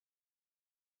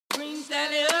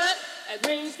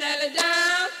Green Sally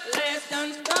down, last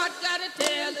done start, gotta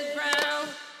tell the ground.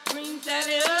 Green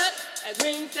Sally up,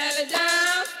 Green Sally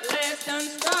down, last done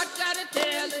start, gotta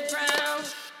tell the ground.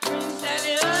 Green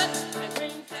Sally up,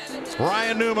 Green Sally down.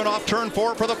 Ryan Newman off turn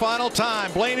 4 for the final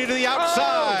time. Blaney to the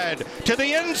outside, to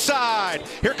the inside.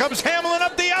 Here comes Hamlin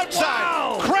up the outside.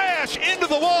 Wow. Crash into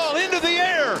the wall, into the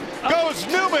air. Goes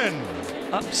Newman.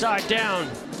 Upside down.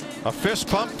 A fist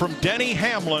pump from Denny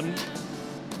Hamlin,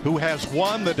 who has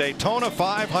won the Daytona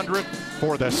 500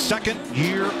 for the second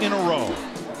year in a row.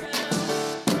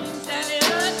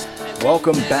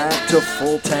 Welcome back to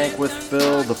Full Tank with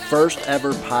Phil, the first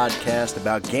ever podcast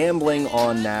about gambling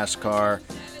on NASCAR.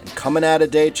 And coming out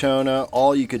of Daytona,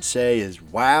 all you could say is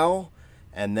wow.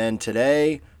 And then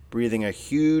today, breathing a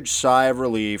huge sigh of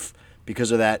relief because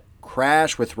of that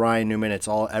crash with Ryan Newman. It's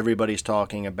all everybody's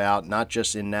talking about, not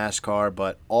just in NASCAR,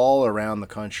 but all around the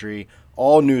country.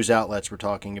 All news outlets were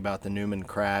talking about the Newman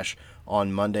crash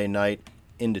on Monday night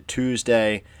into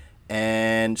Tuesday.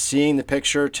 And seeing the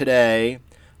picture today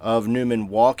of Newman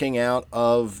walking out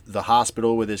of the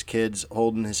hospital with his kids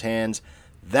holding his hands,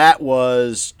 that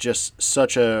was just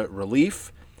such a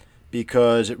relief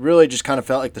because it really just kind of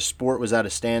felt like the sport was at a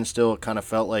standstill. It kind of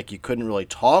felt like you couldn't really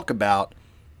talk about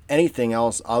anything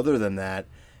else other than that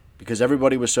because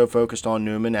everybody was so focused on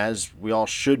Newman, as we all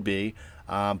should be.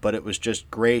 But it was just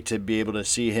great to be able to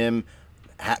see him.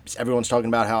 Everyone's talking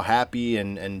about how happy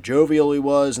and jovial he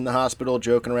was in the hospital,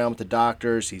 joking around with the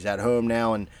doctors. He's at home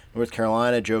now in North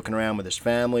Carolina, joking around with his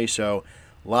family. So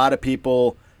a lot of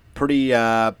people pretty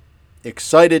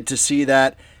excited to see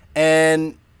that.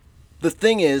 And the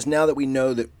thing is, now that we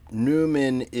know that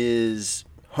Newman is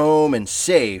home and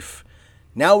safe,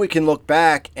 now we can look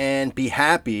back and be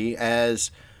happy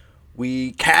as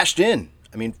we cashed in.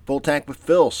 I mean, Full Tank with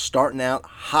Phil starting out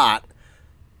hot,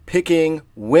 picking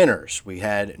winners. We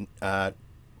had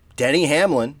Denny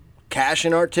Hamlin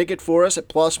cashing our ticket for us at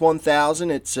plus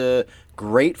 1,000. It's a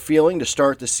great feeling to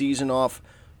start the season off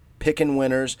picking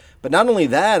winners. But not only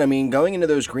that, I mean, going into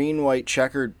those green-white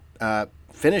checkered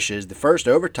finishes, the first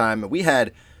overtime, we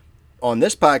had, on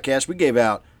this podcast, we gave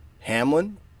out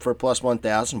Hamlin for plus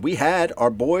 1,000. We had our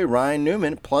boy Ryan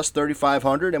Newman plus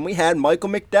 3,500, and we had Michael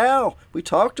McDowell. We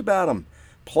talked about him.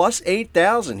 Plus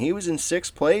 8,000. He was in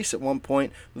sixth place at one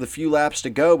point with a few laps to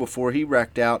go before he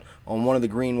wrecked out on one of the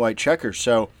green-white checkers.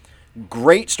 So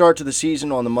great start to the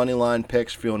season on the money line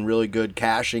picks. Feeling really good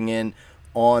cashing in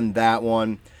on that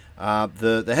one.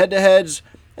 The head-to-heads,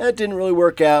 it didn't really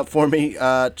work out for me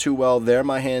too well there.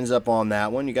 My hands up on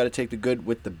that one. You got to take the good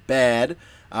with the bad.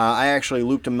 I actually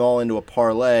looped them all into a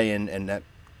parlay, and that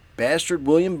bastard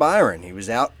William Byron, he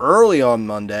was out early on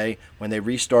Monday when they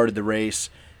restarted the race.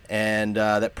 And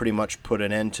that pretty much put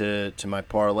an end to my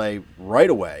parlay right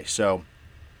away. So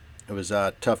it was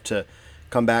tough to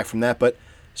come back from that. But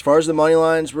as far as the money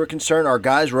lines were concerned, our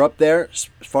guys were up there. As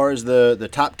far as the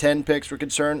top 10 picks were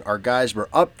concerned, our guys were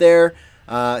up there.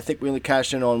 I think we only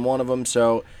cashed in on one of them.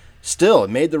 So still, it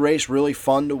made the race really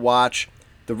fun to watch.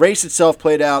 The race itself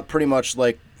played out pretty much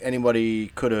like anybody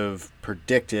could have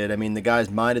predicted. I mean, the guys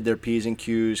minded their P's and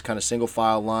Q's, kind of single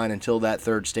file line until that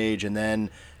third stage, and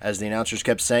then, as the announcers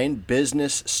kept saying,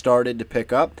 business started to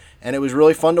pick up, and it was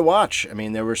really fun to watch. I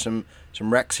mean, there were some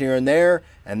wrecks here and there,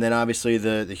 and then obviously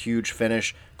the huge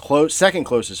finish, second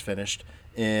closest finished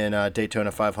in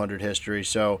Daytona 500 history.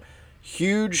 So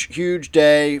huge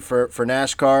day for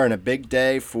NASCAR and a big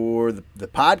day for the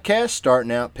podcast,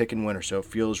 starting out picking winners. So it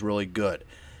feels really good.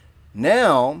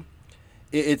 Now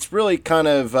it's really kind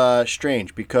of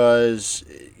strange because,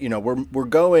 you know, we're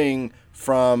going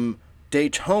from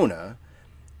Daytona,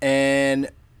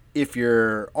 and if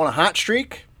you're on a hot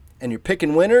streak and you're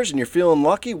picking winners and you're feeling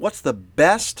lucky, what's the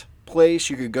best place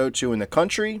you could go to in the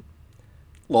country?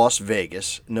 Las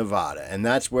Vegas, Nevada. And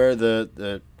that's where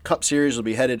the Cup Series will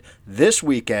be headed this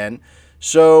weekend.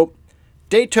 So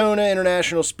Daytona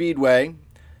International Speedway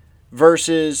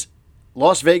versus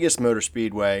Las Vegas Motor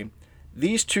Speedway.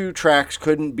 These two tracks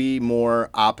couldn't be more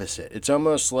opposite. It's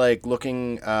almost like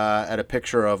looking at a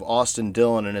picture of Austin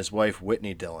Dillon and his wife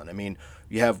Whitney Dillon. I mean,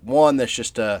 you have one that's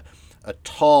just a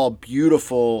tall,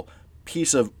 beautiful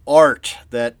piece of art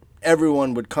that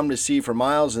everyone would come to see for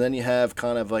miles, and then you have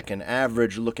kind of like an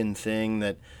average-looking thing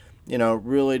that, you know,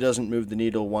 really doesn't move the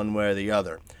needle one way or the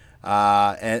other.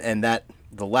 And that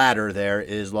the latter there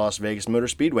is Las Vegas Motor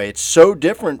Speedway. It's so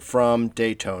different from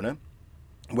Daytona,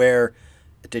 where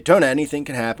at Daytona, anything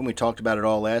can happen. We talked about it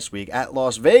all last week. At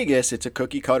Las Vegas, it's a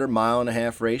cookie-cutter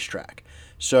mile-and-a-half racetrack.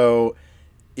 So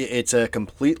It's a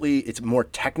more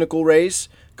technical race,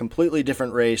 completely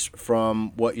different race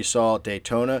from what you saw at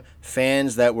Daytona.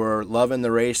 Fans that were loving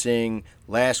the racing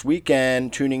last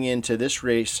weekend, tuning into this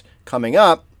race coming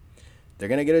up, they're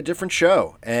going to get a different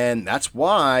show. And that's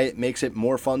why it makes it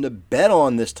more fun to bet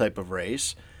on this type of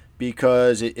race,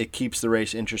 because it keeps the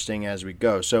race interesting as we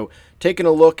go. So taking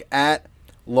a look at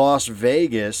Las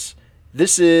Vegas,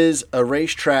 this is a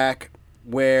racetrack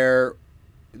where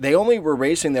they only were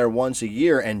racing there once a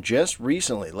year, and just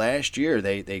recently, last year,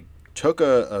 they took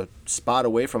a spot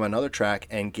away from another track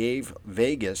and gave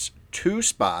Vegas 2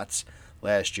 spots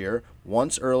last year,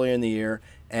 once earlier in the year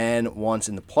and once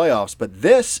in the playoffs. But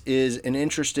this is an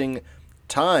interesting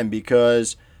time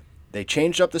because they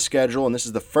changed up the schedule, and this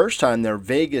is the first time their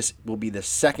Vegas will be the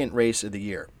second race of the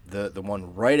year, the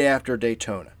one right after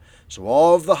Daytona. So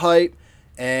all of the hype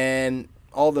and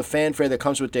all the fanfare that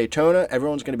comes with Daytona,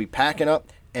 everyone's going to be packing up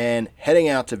and heading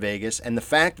out to Vegas. And the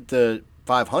fact that the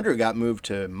 500 got moved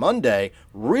to Monday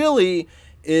really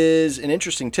is an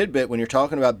interesting tidbit when you're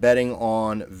talking about betting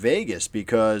on Vegas,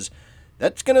 because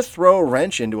that's going to throw a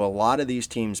wrench into a lot of these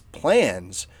teams'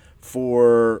 plans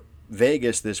for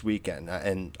Vegas this weekend.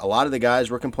 And a lot of the guys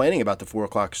were complaining about the 4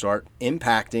 o'clock start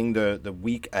impacting the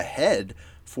week ahead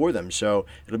for them. So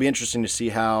it'll be interesting to see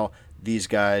how these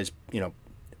guys,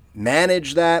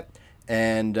 manage that,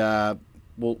 and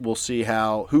we'll see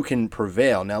who can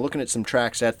prevail. Now, looking at some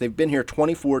track stats, they've been here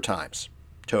 24 times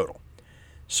total.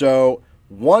 So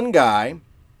one guy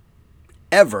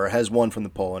ever has won from the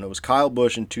pole, and it was Kyle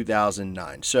Busch in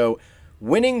 2009. So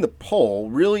winning the pole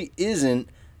really isn't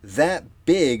that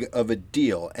big of a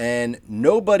deal, and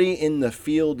nobody in the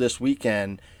field this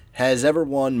weekend has ever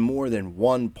won more than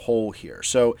one pole here.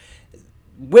 So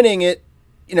winning it,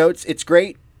 it's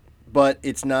great, but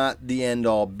it's not the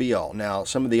end-all, be-all. Now,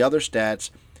 some of the other stats,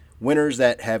 winners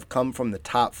that have come from the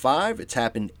top 5, it's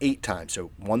happened 8 times.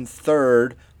 So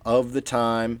 1/3 of the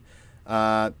time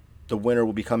the winner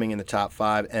will be coming in the top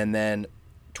 5, and then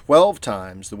 12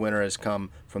 times the winner has come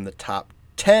from the top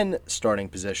 10 starting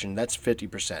position. That's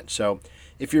 50%. So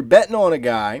if you're betting on a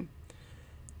guy,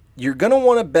 you're going to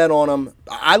want to bet on him.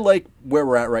 I like where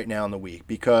we're at right now in the week,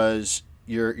 because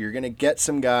you're going to get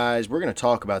some guys. We're going to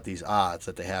talk about these odds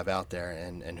that they have out there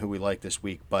and who we like this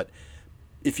week. But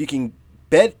if you can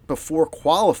bet before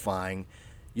qualifying,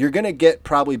 you're going to get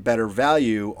probably better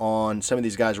value on some of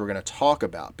these guys we're going to talk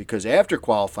about, because after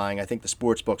qualifying, I think the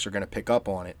sports books are going to pick up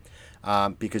on it.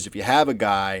 Because if you have a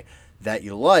guy that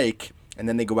you like and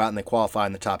then they go out and they qualify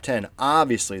in the top 10,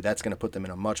 obviously that's going to put them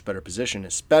in a much better position,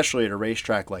 especially at a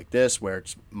racetrack like this where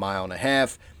it's a mile and a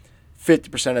half.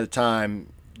 50% of the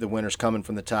time, the winner's coming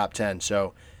from the top 10.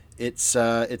 So it's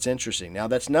interesting. Now,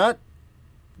 that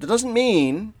doesn't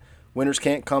mean winners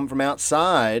can't come from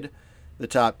outside the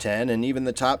top 10 and even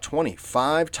the top 20.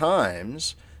 5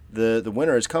 times the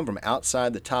winner has come from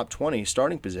outside the top 20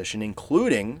 starting position,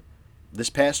 including this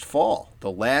past fall.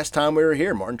 The last time we were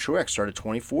here, Martin Truex started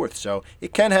 24th. So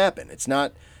it can happen. It's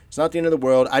not the end of the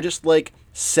world. I just like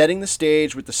setting the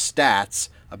stage with the stats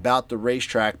about the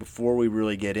racetrack before we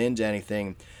really get into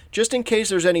anything, just in case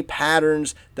there's any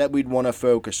patterns that we'd want to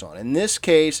focus on. In this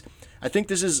case, I think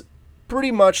this is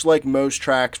pretty much like most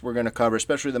tracks we're going to cover,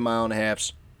 especially the mile and a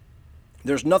halves.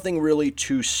 There's nothing really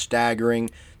too staggering.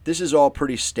 This is all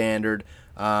pretty standard.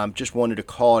 Just wanted to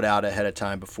call it out ahead of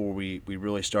time before we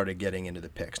really started getting into the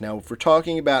picks. Now, if we're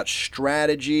talking about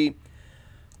strategy,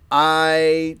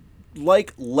 I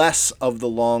like less of the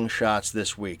long shots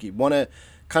this week. You want to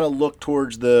kind of look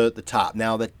towards the top.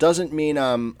 Now, that doesn't mean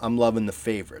I'm loving the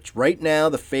favorites. Right now,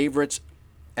 the favorites,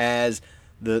 as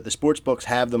the sports books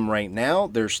have them right now,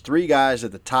 there's 3 guys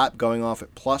at the top going off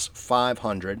at plus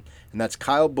 500, and that's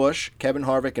Kyle Busch, Kevin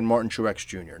Harvick, and Martin Truex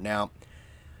Jr. Now,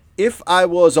 if I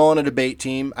was on a debate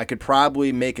team, I could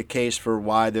probably make a case for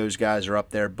why those guys are up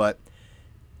there, but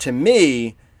to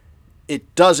me,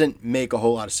 it doesn't make a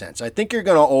whole lot of sense. I think you're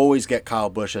going to always get Kyle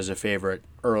Busch as a favorite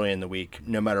early in the week,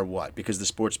 no matter what, because the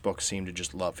sports books seem to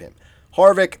just love him.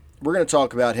 Harvick, we're going to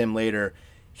talk about him later.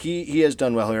 He has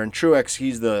done well here, and Truex,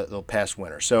 he's the past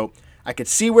winner. So I could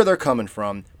see where they're coming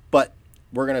from, but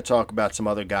we're going to talk about some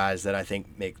other guys that I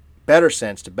think make better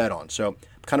sense to bet on. So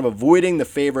I'm kind of avoiding the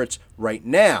favorites right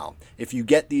now. If you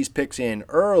get these picks in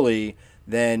early,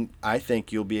 then I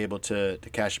think you'll be able to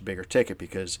cash a bigger ticket,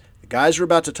 because the guys we're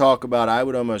about to talk about, I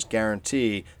would almost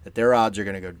guarantee that their odds are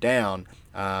going to go down,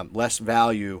 less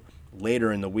value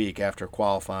later in the week after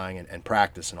qualifying and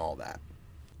practice and all that.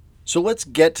 So let's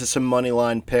get to some money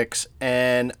line picks,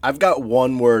 and I've got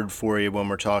one word for you when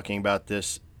we're talking about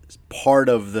this part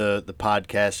of the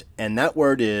podcast, and that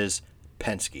word is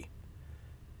Penske.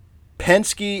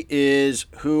 Penske is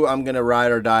who I'm going to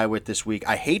ride or die with this week.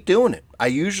 I hate doing it. I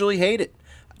usually hate it.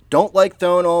 Don't like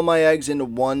throwing all my eggs into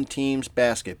one team's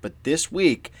basket. But this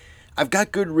week, I've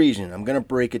got good reason. I'm going to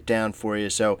break it down for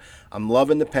you. So I'm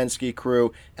loving the Penske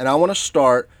crew. And I want to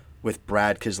start with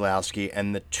Brad Keselowski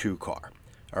and the 2-car.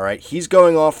 All right, he's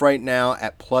going off right now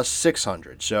at plus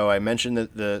 600. So I mentioned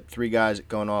that the three guys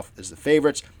going off as the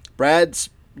favorites. Brad's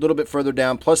a little bit further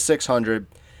down, plus 600.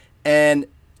 And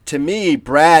to me,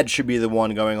 Brad should be the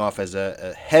one going off as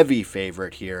a heavy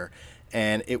favorite here.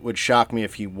 And it would shock me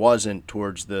if he wasn't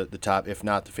towards the top, if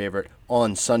not the favorite,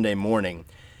 on Sunday morning.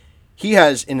 He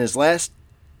has, in his last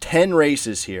 10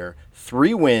 races here,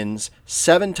 3 wins,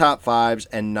 7 top 5s,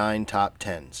 and 9 top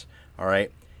 10s. All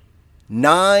right?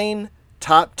 9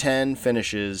 top 10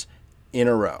 finishes in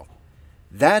a row.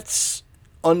 That's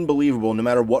unbelievable no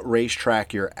matter what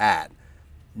racetrack you're at.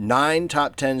 9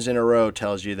 top 10s in a row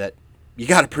tells you that you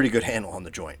got a pretty good handle on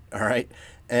the joint, all right?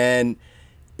 And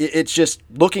it's just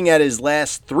looking at his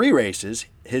last 3 races,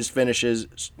 his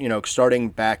finishes, starting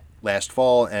back last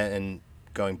fall and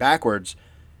going backwards,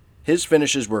 his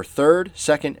finishes were 3rd,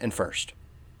 2nd, and 1st.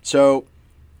 So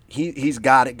he's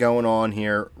got it going on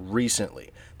here recently.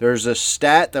 There's a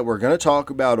stat that we're going to talk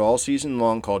about all season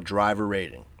long called driver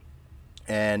rating.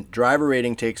 And driver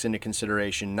rating takes into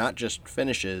consideration not just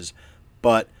finishes,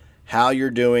 but how you're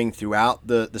doing throughout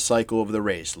the cycle of the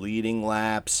race, leading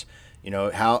laps,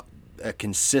 how a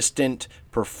consistent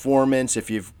performance. If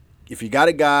you got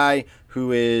a guy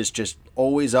who is just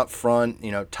always up front,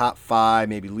 top 5,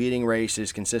 maybe leading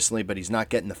races consistently, but he's not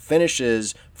getting the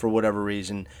finishes for whatever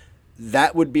reason,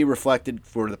 that would be reflected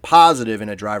for the positive in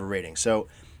a driver rating. So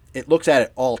it looks at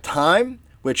it all time,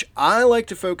 which I like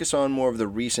to focus on more of the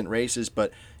recent races,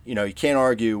 but you can't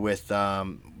argue with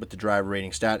the driver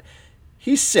rating stat.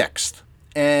 He's 6th,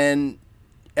 and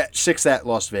 6th at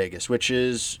Las Vegas, which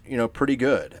is pretty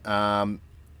good.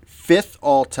 5th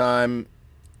all time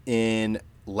in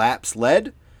laps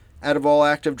led out of all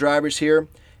active drivers here,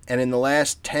 and in the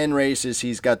last 10 races,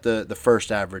 he's got the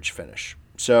first average finish.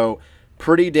 So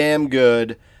pretty damn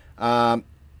good.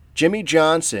 Jimmy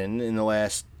Johnson in the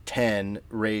last 10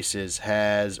 races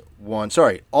has won,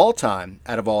 all time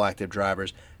out of all active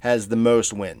drivers has the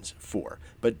most wins, 4.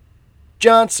 But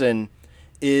Johnson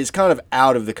is kind of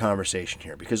out of the conversation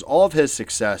here because all of his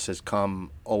success has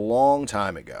come a long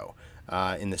time ago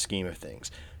in the scheme of things.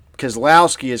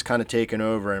 Keselowski has kind of taken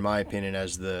over, in my opinion,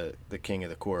 as the king of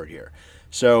the court here.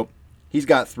 So he's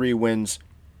got 3 wins.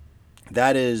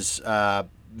 That is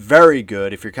very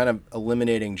good. If you're kind of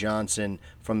eliminating Johnson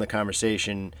from the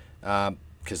conversation,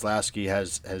 Keselowski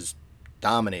has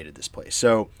dominated this place.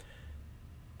 So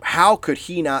how could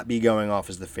he not be going off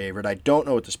as the favorite? I don't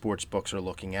know what the sports books are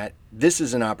looking at. This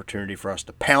is an opportunity for us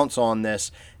to pounce on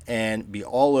this and be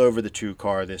all over the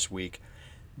 2-car this week.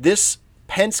 This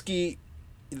Penske,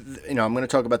 I'm going to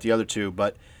talk about the other 2,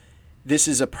 but this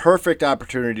is a perfect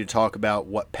opportunity to talk about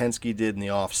what Penske did in the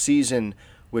off season,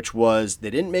 which was they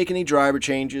didn't make any driver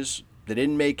changes. They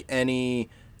didn't make any,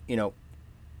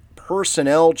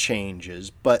 personnel changes,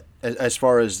 but as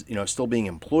far as, still being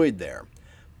employed there.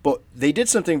 But they did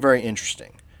something very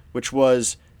interesting, which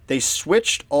was they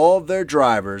switched all of their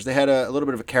drivers. They had a little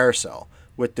bit of a carousel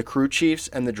with the crew chiefs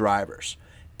and the drivers.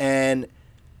 And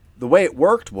the way it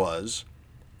worked was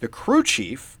the crew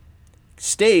chief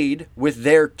stayed with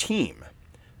their team,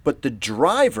 but the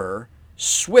driver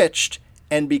switched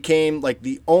and became like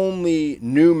the only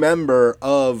new member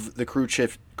of the crew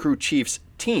chief's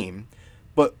team.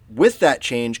 But with that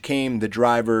change came the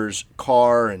driver's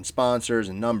car and sponsors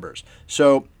and numbers.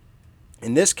 So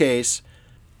in this case,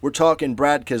 we're talking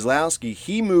Brad Keselowski.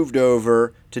 He moved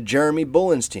over to Jeremy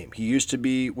Bullen's team. He used to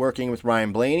be working with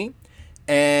Ryan Blaney.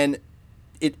 And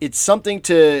it's something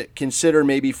to consider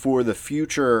maybe for the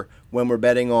future when we're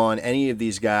betting on any of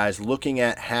these guys, looking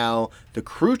at how the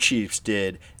crew chiefs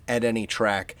did at any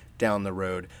track down the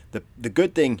road. The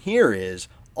good thing here is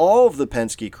all of the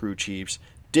Penske crew chiefs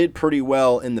did pretty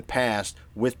well in the past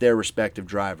with their respective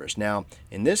drivers. Now,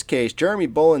 in this case, Jeremy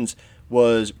Bullens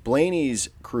was Blaney's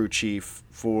crew chief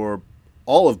for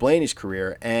all of Blaney's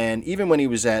career, and even when he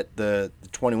was at the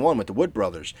 21 with the Wood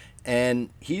Brothers, and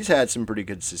he's had some pretty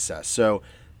good success. So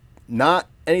not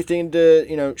anything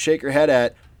to shake your head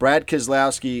at. Brad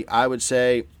Keselowski, I would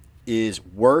say, is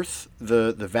worth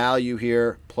the value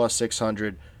here, plus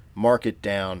 600. Mark it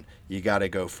down. You got to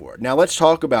go for it. Now let's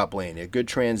talk about Blaney, a good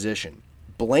transition.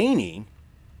 Blaney,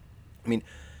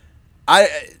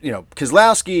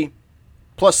 Keselowski,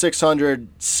 plus 600,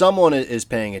 someone is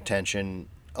paying attention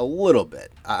a little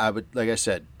bit. I would, like I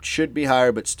said, should be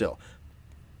higher, but still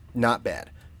not bad.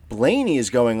 Blaney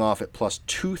is going off at plus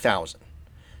 2,000.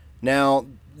 Now,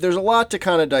 there's a lot to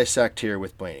kind of dissect here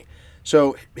with Blaney.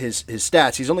 So his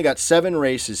stats, he's only got 7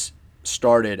 races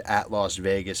started at Las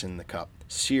Vegas in the Cup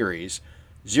Series.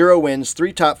 0 wins,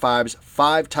 3 top 5s,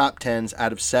 5 top 10s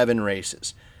out of 7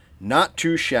 races. Not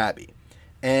too shabby.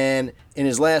 And in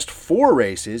his last 4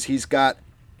 races, he's got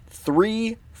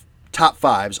 3 top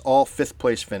 5s, all 5th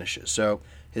place finishes. So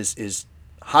his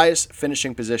highest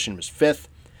finishing position was 5th.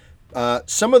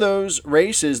 Some of those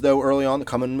races, though, early on,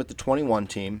 coming with the 21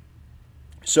 team.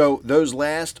 So those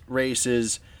last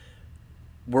races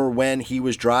were when he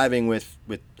was driving with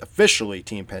officially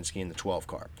Team Penske in the 12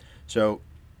 car. So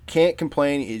can't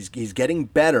complain. He's getting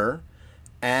better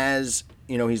as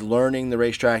he's learning the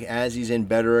racetrack, as he's in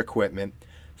better equipment.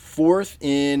 4th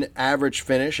in average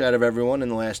finish out of everyone in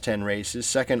the last 10 races.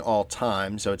 2nd all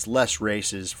time. So it's less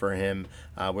races for him,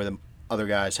 where the other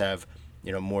guys have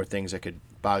more things that could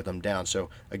bog them down. So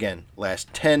again,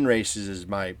 last 10 races is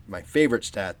my favorite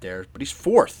stat there, but he's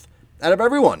 4th out of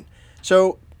everyone.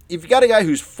 So if you got a guy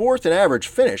who's 4th in average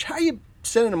finish, how are you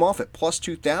sending him off at plus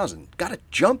 2,000? Got to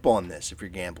jump on this if you're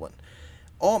gambling.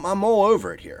 I'm all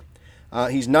over it here.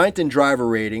 He's 9th in driver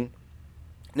rating.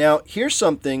 Now, here's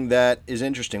something that is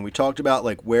interesting. We talked about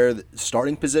where the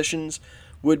starting positions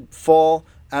would fall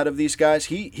out of these guys.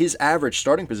 His average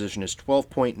starting position is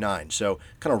 12.9, so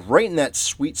kind of right in that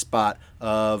sweet spot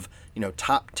of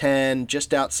top 10,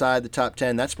 just outside the top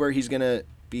 10. That's where he's going to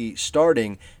be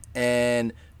starting.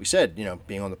 And we said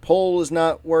being on the pole is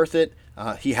not worth it.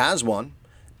 He has one,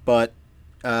 but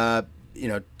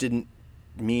didn't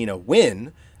mean a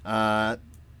win. End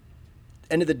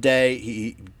of the day,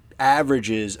 he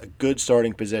averages a good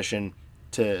starting position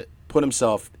to put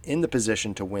himself in the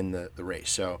position to win the race.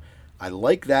 So I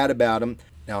like that about him.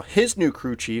 Now, his new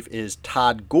crew chief is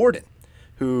Todd Gordon,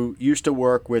 who used to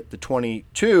work with the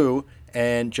 22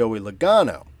 and Joey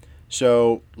Logano.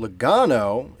 So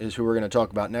Logano is who we're going to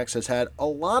talk about next, has had a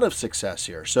lot of success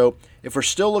here. So if we're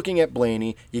still looking at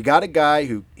Blaney, you got a guy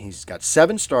he's got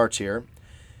 7 starts here.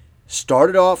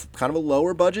 Started off kind of a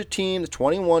lower budget team, the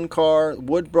 21 car,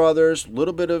 Wood Brothers, a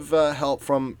little bit of help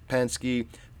from Penske,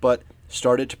 but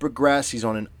started to progress. He's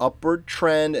on an upward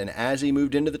trend, and as he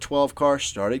moved into the 12 car,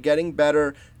 started getting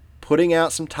better, putting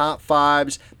out some top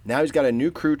 5s. Now he's got a new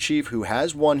crew chief who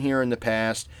has won here in the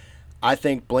past. I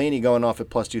think Blaney going off at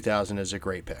plus 2,000 is a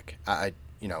great pick.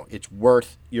 It's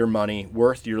worth your money,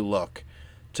 worth your look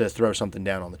to throw something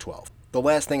down on the 12. The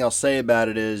last thing I'll say about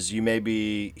it is you may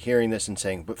be hearing this and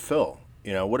saying, but Phil,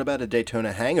 what about a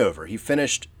Daytona hangover? He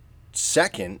finished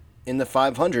 2nd in the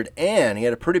 500, and he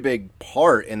had a pretty big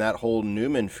part in that whole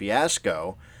Newman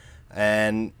fiasco.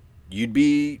 And you'd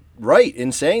be right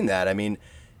in saying that. I mean,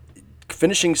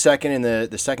 finishing 2nd in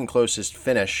the second closest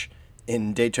finish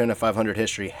in Daytona 500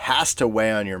 history has to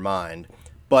weigh on your mind.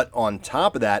 But on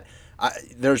top of that,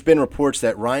 there's been reports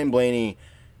that Ryan Blaney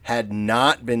had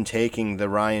not been taking the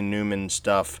Ryan Newman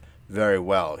stuff very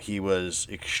well. He was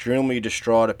extremely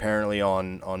distraught, apparently,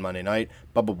 on Monday night.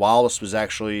 Bubba Wallace was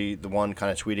actually the one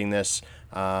kind of tweeting this,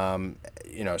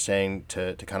 saying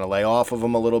to kind of lay off of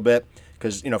him a little bit,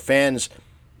 because, fans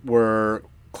were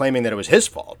claiming that it was his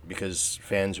fault because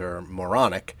fans are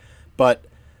moronic. But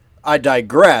I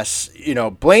digress.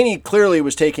 Blaney clearly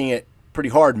was taking it pretty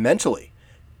hard mentally.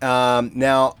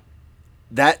 Now,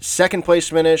 that second place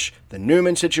finish, the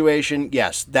Newman situation,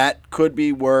 yes, that could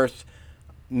be worth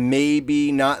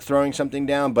maybe not throwing something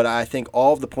down, but I think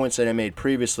all of the points that I made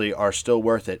previously are still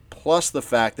worth it. Plus the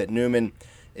fact that Newman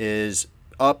is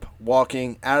up,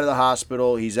 walking, out of the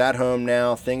hospital. He's at home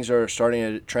now. Things are starting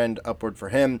to trend upward for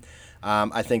him.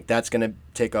 I think that's going to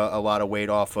take a lot of weight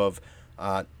off of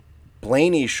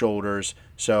Blaney's shoulders.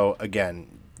 So again,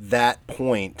 that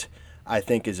point I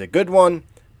think is a good one,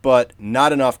 but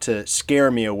not enough to scare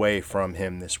me away from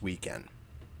him this weekend.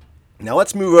 Now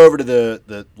let's move over to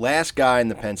the last guy in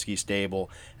the Penske stable,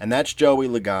 and that's Joey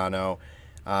Logano.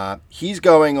 He's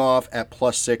going off at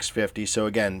plus 650, so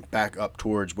again, back up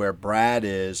towards where Brad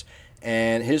is.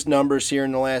 And his numbers here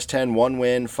in the last 10, 1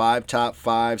 win, 5 top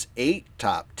 5s, 8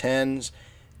 top 10s,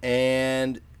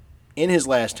 and in his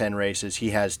last 10 races,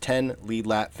 he has 10 lead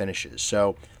lap finishes.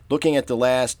 So looking at the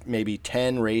last maybe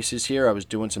 10 races here, I was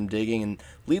doing some digging, and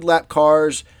lead lap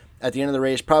cars at the end of the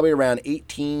race, probably around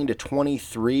 18 to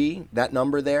 23, that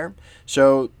number there.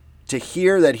 So to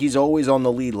hear that he's always on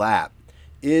the lead lap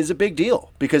is a big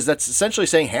deal, because that's essentially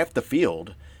saying half the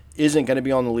field isn't going to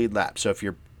be on the lead lap. So if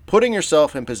you're putting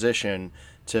yourself in position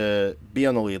to be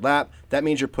on the lead lap, that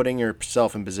means you're putting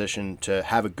yourself in position to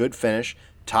have a good finish,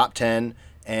 top 10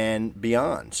 and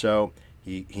beyond. So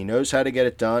he knows how to get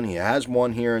it done. He has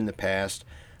won here in the past.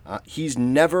 He's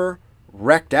never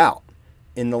wrecked out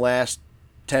in the last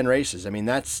 10 races. I mean,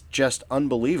 that's just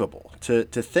unbelievable to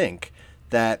think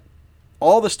that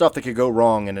all the stuff that could go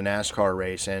wrong in a NASCAR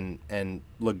race and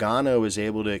Logano is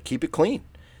able to keep it clean.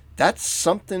 That's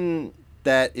something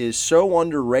that is so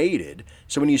underrated.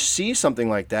 So when you see something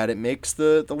like that, it makes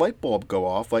the light bulb go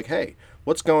off like, hey,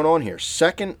 what's going on here?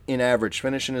 Second in average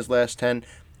finish in his last 10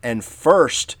 and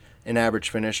first in average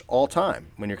finish all time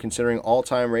when you're considering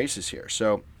all-time races here.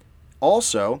 So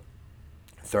also,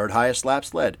 third highest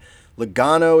laps led.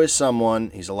 Logano is someone,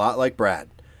 he's a lot like Brad.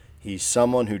 He's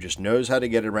someone who just knows how to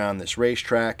get around this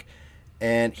racetrack,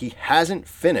 and he hasn't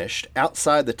finished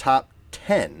outside the top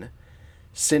 10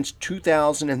 since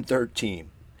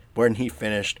 2013, when he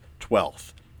finished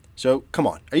 12th. So, come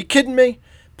on. Are you kidding me?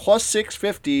 Plus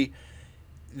 650.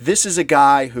 This is a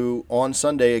guy who, on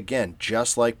Sunday, again,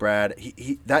 just like Brad,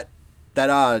 that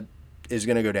odd is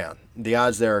going to go down. The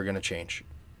odds there are going to change.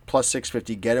 Plus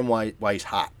 650, get him while he's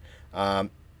hot.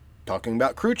 Talking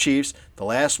about crew chiefs, the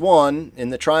last one in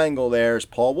the triangle there is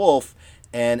Paul Wolfe,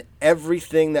 and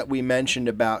everything that we mentioned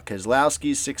about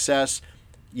Keselowski's success,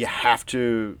 you have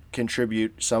to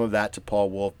contribute some of that to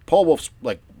Paul Wolfe. Paul Wolfe's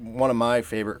like one of my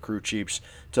favorite crew chiefs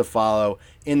to follow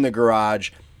in the garage.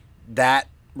 That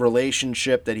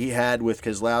relationship that he had with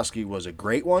Keselowski was a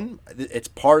great one. It's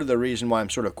part of the reason why I'm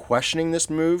sort of questioning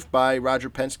this move by Roger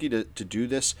Penske to do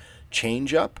this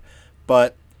change up.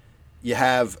 But you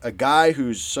have a guy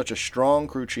who's such a strong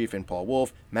crew chief in Paul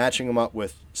Wolfe, matching him up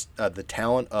with the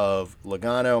talent of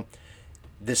Logano.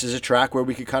 This is a track where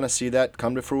we could kind of see that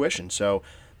come to fruition. So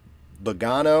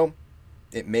Logano,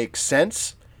 it makes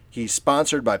sense. He's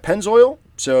sponsored by Pennzoil.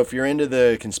 So if you're into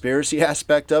the conspiracy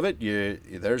aspect of it,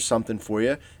 there's something for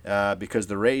you because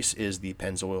the race is the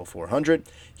Pennzoil 400.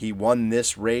 He won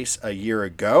this race a year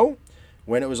ago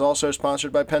when it was also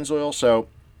sponsored by Pennzoil. So,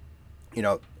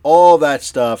 all that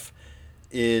stuff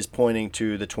is pointing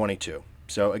to the 22.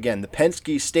 So again, the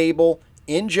Penske stable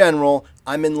in general,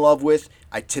 I'm in love with.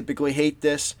 I typically hate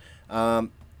this.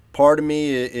 Part of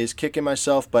me is kicking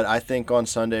myself, but I think on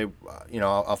Sunday,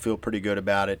 I'll feel pretty good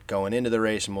about it going into the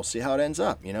race, and we'll see how it ends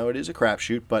up. It is a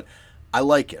crapshoot, but I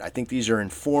like it. I think these are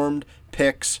informed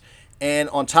picks. And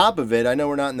on top of it, I know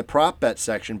we're not in the prop bet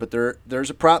section, but there's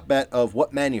a prop bet of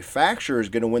what manufacturer is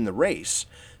going to win the race.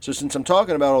 So since I'm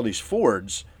talking about all these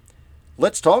Fords,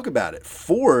 let's talk about it.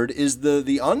 Ford is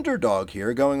the underdog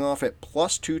here, going off at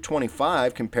plus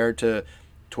 225 compared to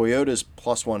Toyota's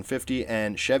plus 150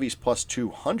 and Chevy's plus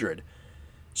 200.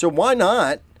 So why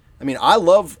not? I mean,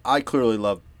 I clearly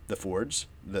love the Fords,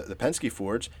 the Penske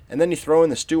Fords. And then you throw in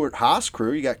the Stewart-Haas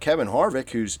crew. You got Kevin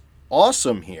Harvick, who's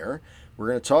awesome here. We're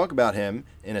going to talk about him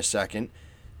in a second.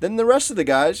 Then the rest of the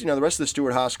guys, the rest of the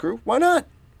Stewart-Haas crew, why not?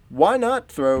 Why not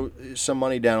throw some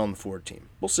money down on the Ford team?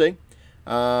 We'll see.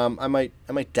 I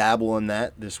might dabble in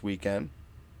that this weekend.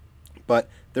 But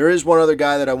there is one other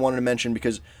guy that I wanted to mention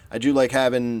because I do like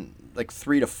having like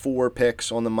 3 to 4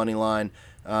 picks on the money line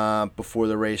before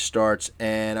the race starts.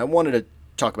 And I wanted to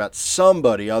talk about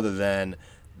somebody other than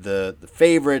the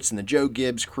favorites and the Joe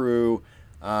Gibbs crew.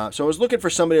 So I was looking for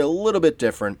somebody a little bit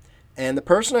different. And the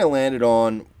person I landed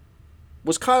on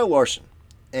was Kyle Larson.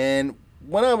 And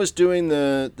when I was doing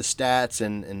the stats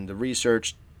and the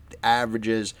research, the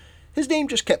averages, his name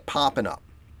just kept popping up.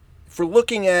 If we're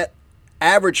looking at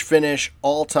average finish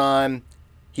all time,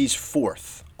 he's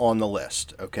 4th on the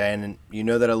list, okay? And you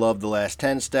know that I love the last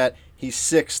 10 stat. He's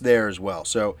 6th there as well.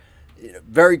 So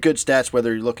very good stats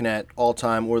whether you're looking at all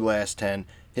time or the last 10.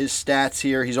 His stats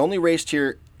here, he's only raced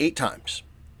here 8 times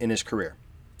in his career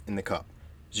in the Cup.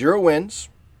 0 wins,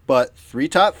 but 3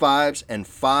 top 5s and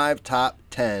 5 top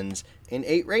 10s in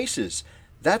 8 races.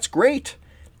 That's great.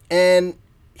 And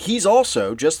he's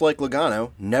also, just like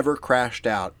Logano, never crashed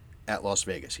out at Las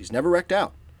Vegas. He's never wrecked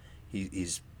out.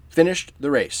 He's finished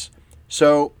the race.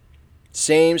 So,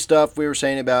 same stuff we were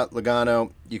saying about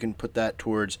Logano. You can put that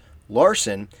towards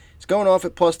Larson. It's going off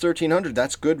at plus 1,300.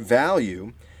 That's good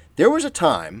value. There was a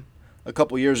time a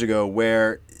couple years ago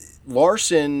where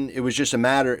Larson, it was just a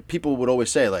matter, people would always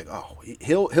say, like, oh,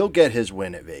 he'll get his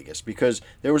win at Vegas, because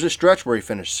there was a stretch where he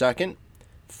finished 2nd,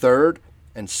 3rd,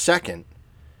 and 2nd,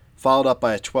 followed up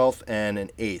by a 12th and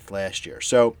an 8th last year.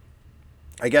 So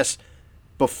I guess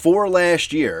before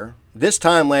last year, this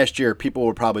time last year, people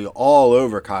were probably all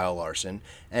over Kyle Larson.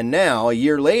 And now, a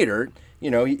year later,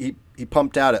 he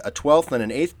pumped out a 12th and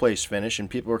an 8th place finish, and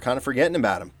people were kind of forgetting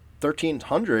about him.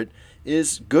 1,300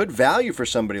 is good value for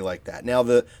somebody like that. Now,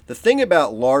 the thing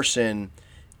about Larson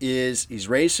is he's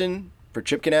racing for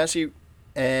Chip Ganassi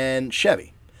and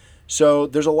Chevy. So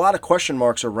there's a lot of question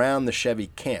marks around the Chevy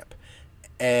camp.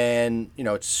 And,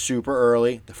 it's super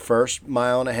early. The first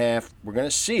mile and a half, we're going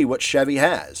to see what Chevy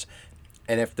has.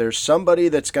 And if there's somebody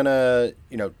that's going to,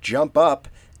 jump up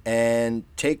and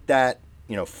take that,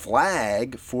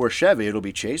 flag for Chevy, it'll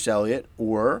be Chase Elliott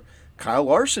or Kyle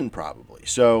Larson probably.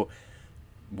 So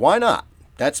why not?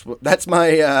 That's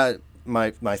my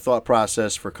my thought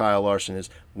process for Kyle Larson is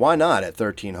why not at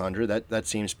 1,300? That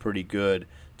seems pretty good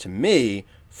to me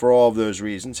for all of those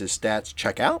reasons. His stats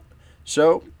check out.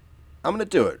 So I'm going to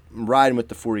do it. I'm riding with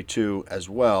the 42 as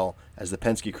well as the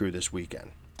Penske crew this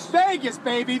weekend. Vegas,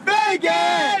 baby,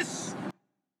 Vegas!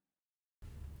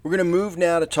 We're going to move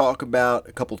now to talk about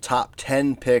a couple top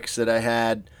 10 picks that I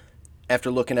had.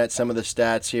 After looking at some of the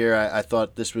stats here, I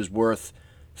thought this was worth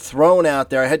throwing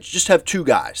out there. I just have two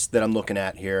guys that I'm looking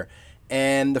at here.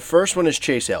 And the first one is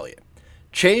Chase Elliott.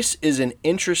 Chase is an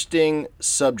interesting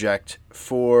subject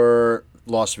for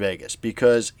Las Vegas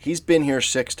because he's been here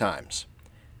 6 times.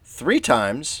 3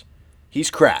 times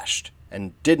he's crashed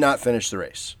and did not finish the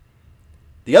race.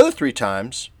 The other 3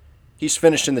 times he's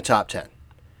finished in the top 10.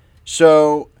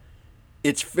 So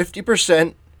it's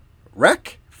 50%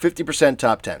 wreck, 50%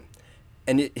 top 10.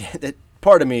 And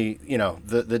part of me,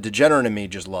 the degenerate in me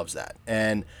just loves that.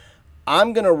 And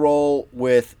I'm going to roll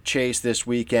with Chase this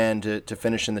weekend to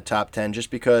finish in the top 10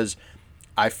 just because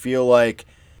I feel like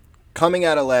coming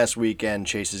out of last weekend,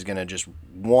 Chase is going to just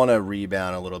want to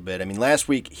rebound a little bit. I mean, last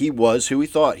week he was who he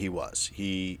thought he was.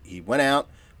 He went out,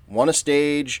 won a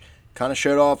stage, kind of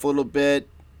showed off a little bit,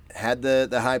 had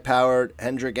the high-powered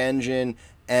Hendrick engine,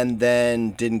 and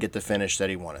then didn't get the finish that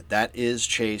he wanted. That is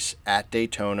Chase at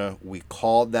Daytona. We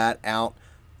called that out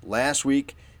last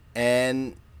week,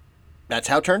 and that's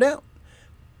how it turned out.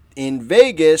 In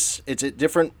Vegas, it's a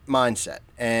different mindset,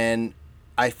 and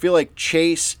I feel like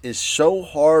Chase is so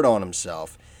hard on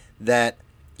himself that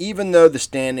even though the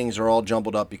standings are all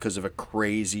jumbled up because of a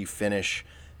crazy finish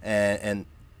and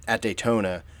at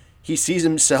Daytona, he sees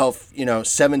himself,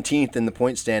 17th in the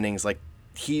point standings. Like,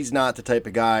 he's not the type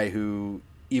of guy who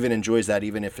even enjoys that,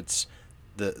 even if it's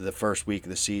the first week of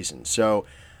the season. So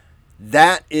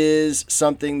that is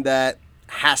something that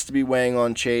has to be weighing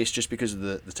on Chase just because of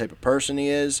the type of person he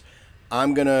is.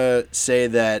 I'm going to say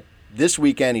that this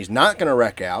weekend he's not going to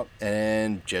wreck out,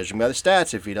 and judging by the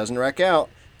stats, if he doesn't wreck out,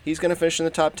 he's going to finish in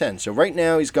the top 10. So right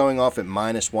now he's going off at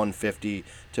minus 150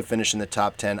 to finish in the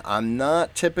top 10. I'm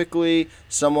not typically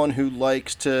someone who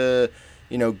likes to,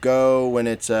 go when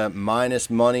it's minus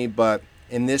money, but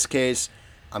in this case,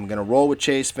 I'm going to roll with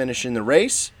Chase finishing the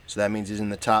race, so that means he's in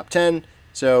the top 10.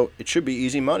 So it should be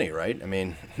easy money, right? I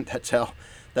mean, that's how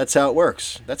it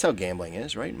works. That's how gambling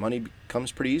is, right? Money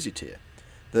becomes pretty easy to you.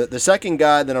 The second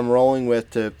guy that I'm rolling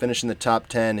with to finish in the top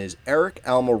 10 is Aric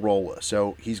Almirola.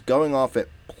 So he's going off at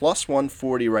plus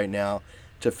 140 right now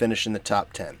to finish in the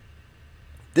top 10.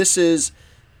 This is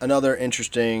another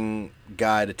interesting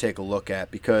guy to take a look at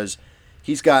because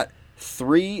he's got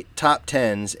 3 top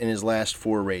 10s in his last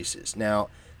 4 races. Now,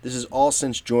 this is all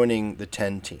since joining the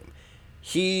 10 team.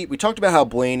 We talked about how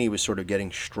Blaney was sort of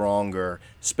getting stronger,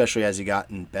 especially as he got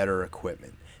in better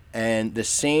equipment. And the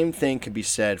same thing can be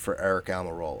said for Aric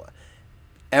Almirola.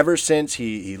 Ever since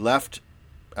he left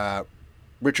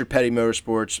Richard Petty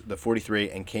Motorsports, the 43,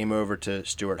 and came over to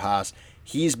Stewart-Haas,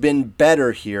 he's been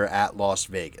better here at Las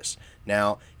Vegas.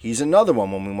 Now, he's another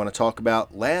one when we want to talk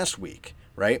about last week,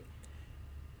 right?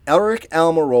 Aric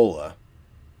Almirola,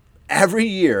 every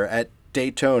year at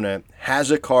Daytona, has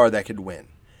a car that could win.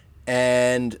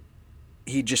 And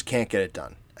he just can't get it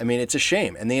done. I mean, it's a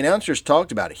shame. And the announcers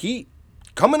talked about it.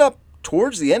 Coming up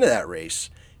towards the end of that race,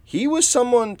 he was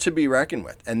someone to be reckoned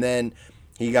with. And then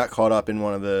he got caught up in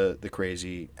one of the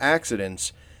crazy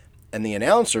accidents. And the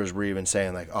announcers were even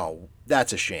saying, like, oh,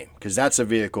 that's a shame, because that's a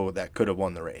vehicle that could have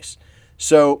won the race.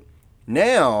 So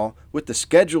now, with the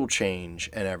schedule change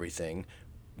and everything,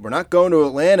 we're not going to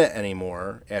Atlanta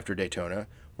anymore after Daytona.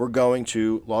 We're going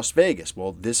to Las Vegas.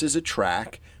 Well, this is a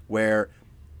track where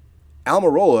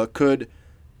Almirola could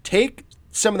take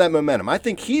some of that momentum. I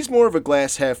think he's more of a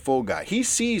glass half full guy. He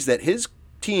sees that his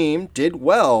team did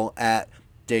well at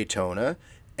Daytona,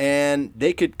 and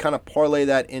they could kind of parlay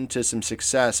that into some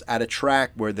success at a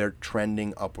track where they're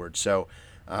trending upward. So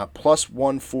plus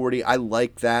 140, I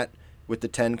like that with the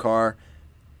 10 car.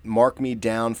 Mark me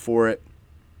down for it.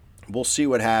 We'll see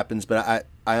what happens, but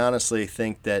I honestly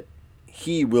think that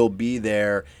he will be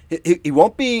there. He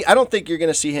won't be, I don't think you're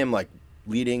going to see him like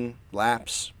leading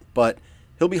laps, but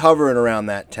he'll be hovering around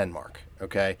that 10 mark,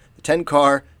 okay? The 10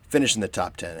 car, finish in the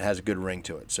top 10. It has a good ring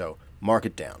to it, so mark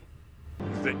it down.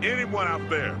 Is there anyone out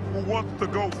there who wants to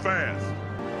go fast?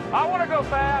 I want to go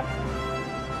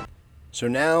fast. So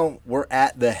now we're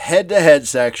at the head-to-head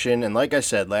section, and like I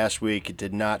said, last week it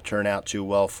did not turn out too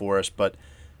well for us, but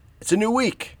it's a new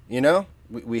week,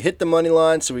 we hit the money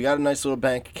line, so we got a nice little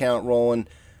bank account rolling.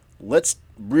 Let's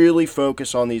really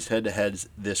focus on these head-to-heads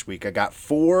this week. I got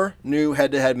 4 new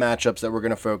head-to-head matchups that we're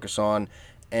going to focus on,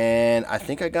 and I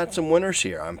think I got some winners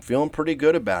here. I'm feeling pretty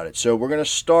good about it. So we're going to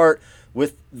start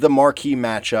with the marquee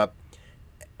matchup.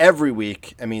 Every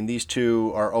week, I mean, these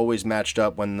two are always matched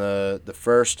up when the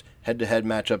first head-to-head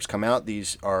matchups come out.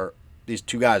 These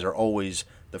 2 guys are always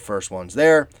the first ones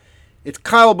there. It's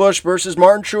Kyle Busch versus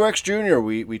Martin Truex Jr.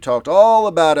 We talked all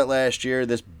about it last year,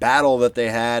 this battle that they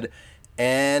had,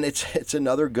 and it's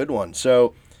another good one.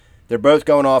 So they're both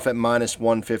going off at minus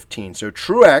 115. So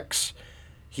Truex,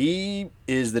 he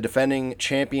is the defending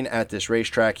champion at this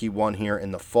racetrack. He won here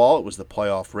in the fall. It was the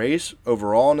playoff race.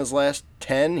 Overall in his last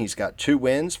 10, he's got 2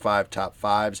 wins, 5 top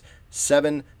 5s,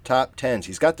 7 top 10s.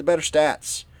 He's got the better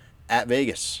stats at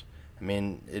Vegas. I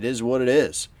mean, it is what it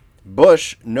is.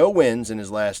 Busch, no wins in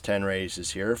his last 10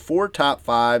 races here. 4 top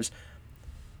 5s,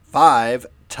 5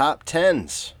 top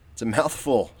 10s. It's a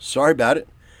mouthful. Sorry about it.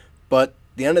 But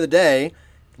at the end of the day,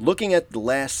 looking at the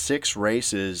last 6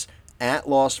 races at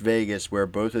Las Vegas where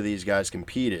both of these guys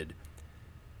competed,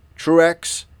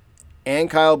 Truex and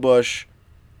Kyle Busch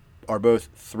are both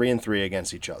 3-3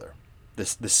 against each other.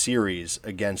 The series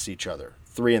against each other,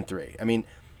 3-3. I mean,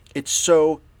 it's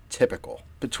so typical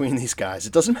between these guys.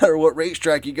 It doesn't matter what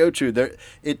racetrack you go to.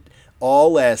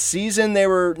 All last season they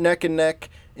were neck and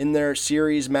neck in their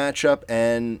series matchup,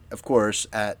 and of course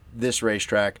at this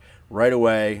racetrack right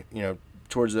away,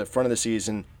 towards the front of the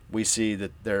season, we see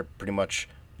that they're pretty much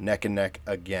neck and neck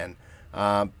again.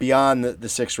 Beyond the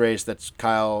 6th race, that's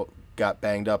Kyle got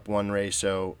banged up 1 year,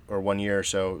 so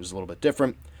it was a little bit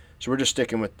different. So we're just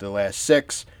sticking with the last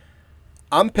 6.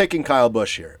 I'm picking Kyle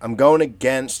Busch here. I'm going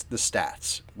against the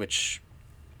stats, which,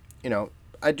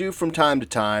 I do from time to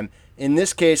time. In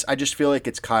this case, I just feel like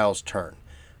it's Kyle's turn.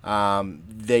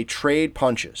 They trade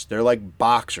punches. They're like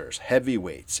boxers,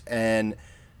 heavyweights, and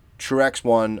Truex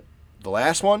won the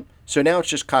last one, so now it's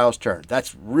just Kyle's turn.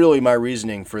 That's really my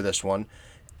reasoning for this one.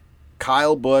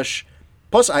 Kyle Busch,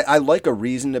 plus I like a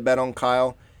reason to bet on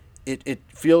Kyle. It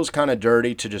feels kind of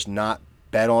dirty to just not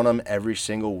bet on him every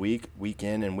single week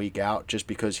in and week out, just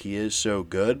because he is so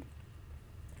good.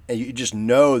 And you just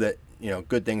know that,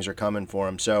 good things are coming for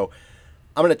him. So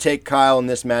I'm going to take Kyle in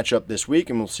this matchup this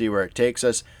week, and we'll see where it takes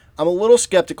us. I'm a little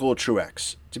skeptical of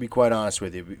Truex, to be quite honest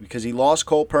with you, because he lost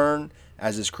Cole Pearn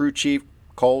as his crew chief.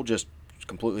 Cole just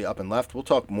completely up and left. We'll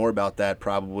talk more about that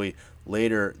probably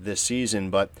later this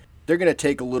season, but they're going to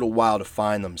take a little while to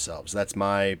find themselves. That's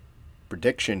my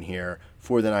prediction here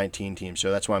for the 19 team.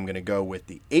 So that's why I'm going to go with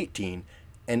the 18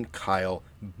 and Kyle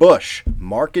Busch.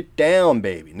 Mark it down,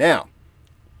 baby. Now,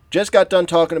 just got done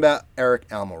talking about Aric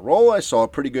Almirola. I saw a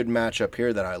pretty good matchup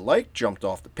here that I liked. Jumped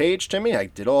off the page to me. I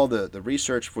did all the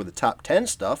research for the top 10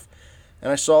 stuff,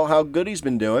 and I saw how good he's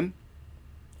been doing.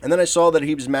 And then I saw that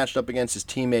he was matched up against his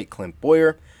teammate Clint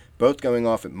Bowyer, both going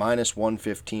off at minus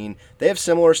 115. They have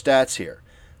similar stats here.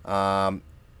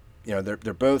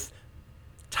 They're both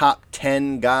top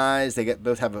 10 guys. They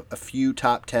both have a few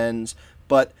top 10s.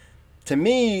 But to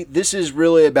me, this is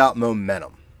really about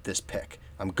momentum, this pick.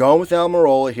 I'm going with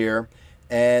Almirola here,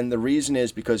 and the reason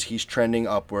is because he's trending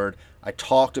upward. I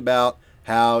talked about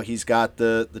how he's got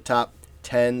the top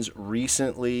 10s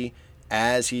recently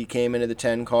as he came into the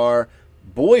 10 car.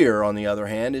 Bowyer, on the other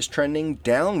hand, is trending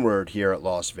downward here at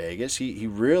Las Vegas. He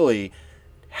really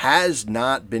has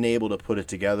not been able to put it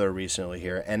together recently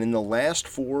here. And in the last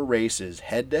 4 races,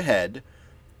 head-to-head,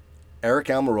 Aric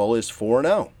Almirola is 4-0.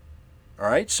 All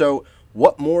right, so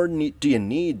what more do you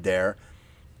need there?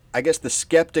 I guess the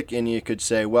skeptic in you could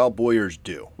say, well, Bowyer's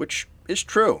due, which is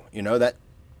true. That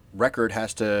record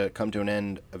has to come to an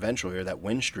end eventually, or that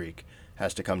win streak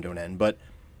has to come to an end. But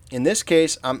in this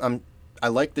case, I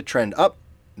like the trend up,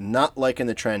 not liking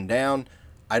the trend down.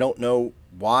 I don't know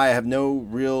why. I have no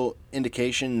real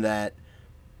indication that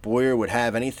Bowyer would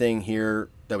have anything here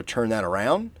that would turn that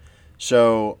around.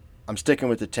 So I'm sticking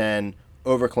with the 10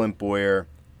 over Clint Bowyer.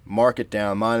 Mark it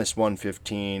down, minus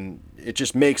 115. It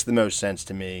just makes the most sense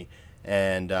to me.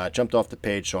 And jumped off the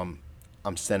page, so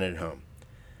I'm sending it home.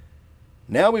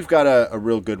 Now we've got a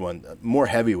real good one, more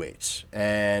heavyweights.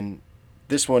 And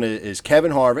this one is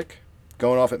Kevin Harvick,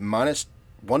 going off at minus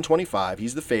 125.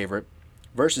 He's the favorite,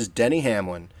 versus Denny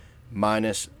Hamlin,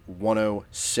 minus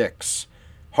 106.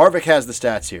 Harvick has the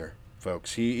stats here,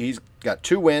 folks. He's got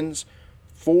 2 wins,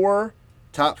 4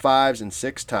 top 5s, and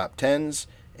 6 top 10s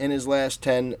in his last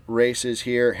 10 races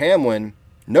here. Hamlin,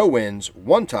 no wins,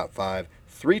 1 top 5,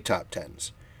 3 top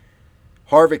 10s.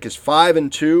 Harvick is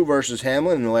 5-2 versus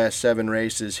Hamlin in the last 7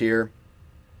 races here.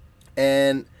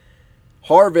 And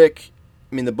Harvick,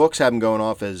 the books have him going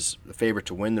off as a favorite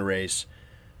to win the race.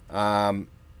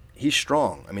 He's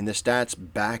strong. I mean, the stats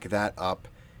back that up.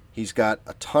 He's got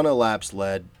a ton of laps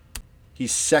led.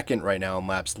 He's second right now in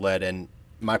laps led, and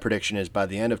my prediction is by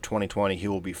the end of 2020, he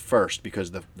will be first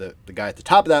because the guy at the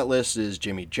top of that list is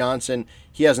Jimmie Johnson.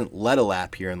 He hasn't led a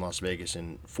lap here in Las Vegas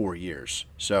in 4 years.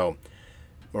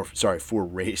 4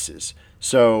 races.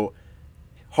 So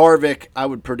Harvick, I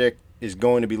would predict, is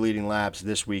going to be leading laps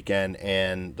this weekend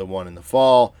and the one in the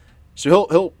fall. So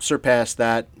he'll surpass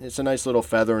that. It's a nice little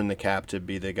feather in the cap to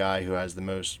be the guy who has the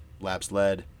most laps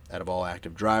led out of all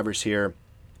active drivers here.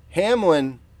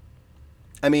 Hamlin,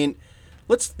 I mean,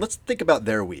 let's think about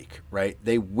their week, right?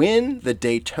 They win the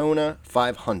Daytona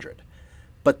 500,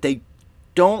 but they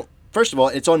don't. First of all,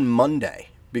 it's on Monday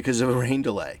because of a rain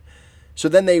delay. So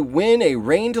then they win a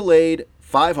rain-delayed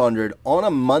 500 on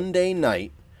a Monday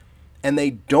night, and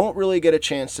they don't really get a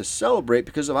chance to celebrate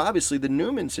because of obviously the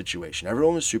Newman situation.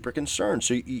 Everyone was super concerned.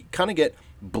 So you kind of get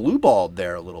blue-balled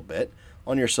there a little bit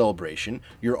on your celebration.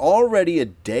 You're already a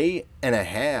day and a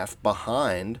half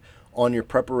behind on your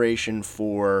preparation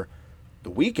for the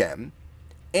weekend,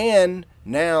 and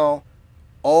now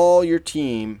all your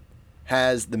team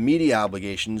has the media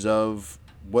obligations of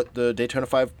what the Daytona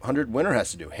 500 winner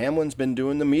has to do. Hamlin's been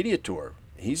doing the media tour.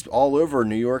 He's all over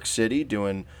New York City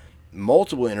doing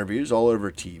multiple interviews all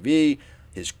over TV.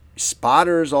 His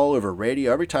spotters all over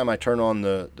radio. Every time I turn on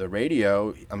the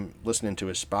radio, I'm listening to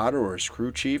his spotter or his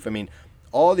crew chief. I mean,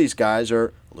 all these guys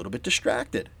are a little bit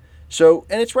distracted. So,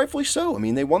 and it's rightfully so. I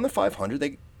mean, they won the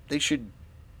 500. They should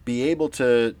be able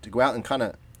to go out and kind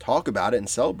of talk about it and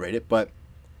celebrate it. But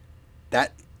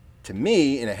that, to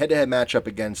me, in a head-to-head matchup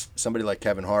against somebody like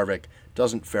Kevin Harvick,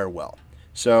 doesn't fare well.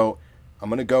 So I'm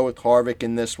going to go with Harvick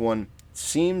in this one.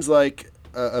 Seems like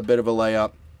a bit of a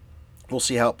layup. We'll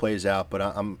see how it plays out, but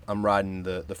I'm riding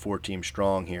the 4-team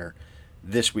strong here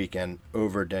this weekend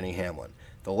over Denny Hamlin.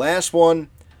 The last one,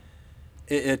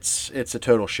 it's a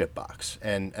total shitbox,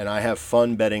 and I have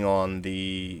fun betting on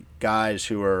the guys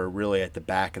who are really at the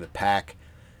back of the pack.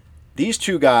 These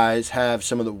two guys have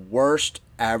some of the worst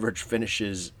average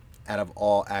finishes out of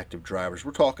all active drivers.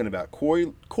 We're talking about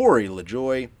Corey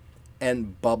LaJoie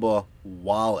and Bubba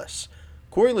Wallace.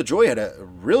 Corey LaJoie had a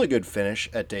really good finish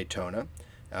at Daytona.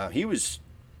 He was,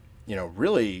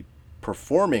 really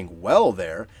performing well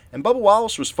there. And Bubba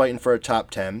Wallace was fighting for a top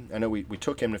 10. I know we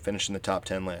took him to finish in the top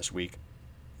 10 last week.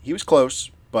 He was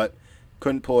close, but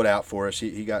couldn't pull it out for us.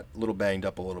 He got a little banged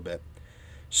up a little bit.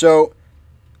 So,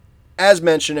 as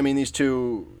mentioned, I mean, these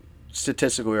two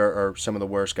statistically are some of the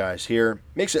worst guys here.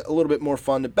 Makes it a little bit more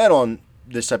fun to bet on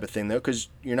this type of thing, though, because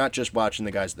you're not just watching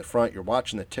the guys at the front. You're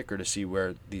watching the ticker to see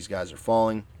where these guys are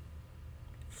falling.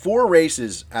 4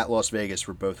 races at Las Vegas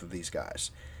for both of these guys.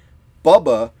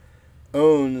 Bubba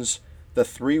owns the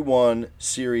 3-1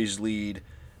 series lead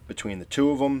between the two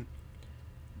of them.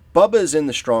 Bubba is in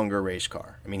the stronger race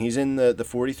car. I mean, he's in the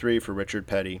 43 for Richard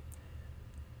Petty.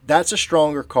 That's a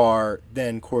stronger car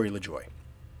than Corey LaJoie.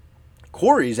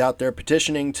 Corey's out there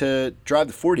petitioning to drive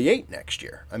the 48 next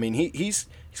year. I mean, he's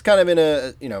kind of in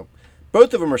a,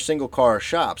 both of them are single car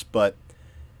shops, but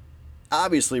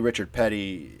obviously Richard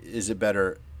Petty is a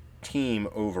better team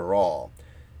overall.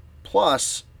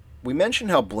 Plus, we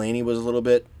mentioned how Blaney was a little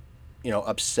bit,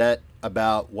 upset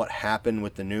about what happened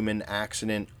with the Newman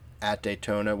accident at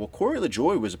Daytona. Well, Corey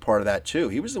LaJoie was a part of that too.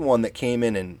 He was the one that came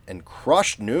in and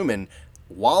crushed Newman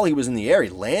while he was in the air. He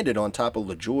landed on top of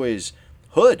LaJoie's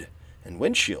hood and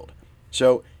windshield.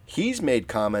 So he's made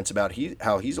comments about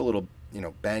how he's a little,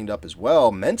 banged up as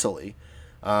well mentally,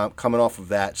 coming off of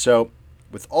that. So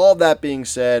with all that being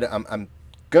said, I'm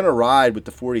going to ride with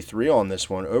the 43 on this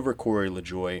one over Corey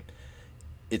LaJoie.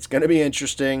 It's going to be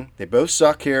interesting. They both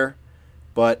suck here,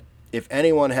 but if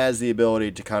anyone has the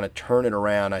ability to kind of turn it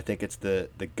around, I think it's the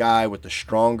guy with the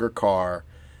stronger car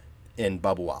in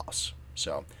Bubba Wallace.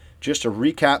 So just to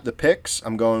recap the picks,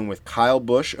 I'm going with Kyle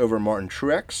Busch over Martin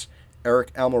Truex,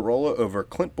 Eric Almirola over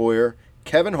Clint Bowyer,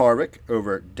 Kevin Harvick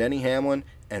over Denny Hamlin,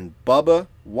 and Bubba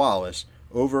Wallace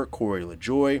over Corey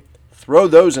LaJoie. Throw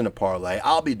those in a parlay.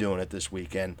 I'll be doing it this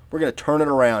weekend. We're going to turn it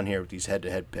around here with these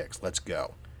head-to-head picks. Let's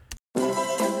go.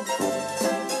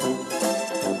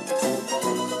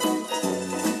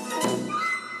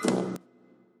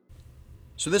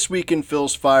 So this weekend,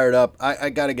 Phil's fired up.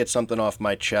 I got to get something off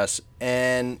my chest,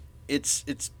 and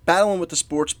it's battling with the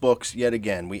sports books yet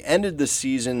again. We ended the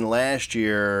season last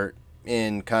year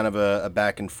in kind of a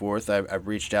back and forth. I've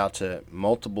reached out to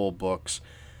multiple books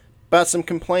about some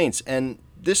complaints, and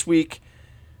this week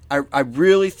I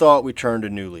really thought we turned a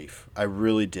new leaf. I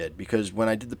really did, because when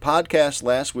I did the podcast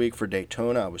last week for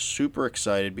Daytona, I was super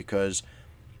excited because,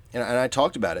 and I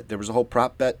talked about it, there was a whole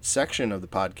prop bet section of the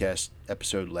podcast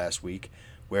episode last week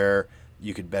where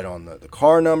you could bet on the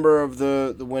car number of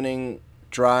the winning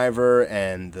driver,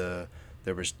 and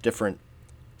there was different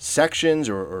sections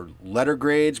or letter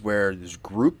grades where there's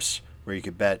groups where you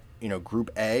could bet, Group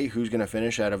A, who's going to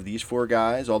finish out of these 4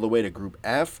 guys, all the way to Group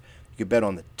F. You could bet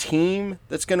on the team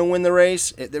that's going to win the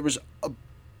race. There was a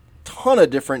ton of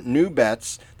different new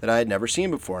bets that I had never seen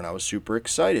before, and I was super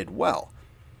excited. Well,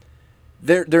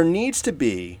 there needs to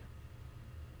be,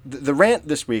 the rant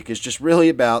this week is just really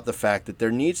about the fact that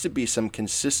there needs to be some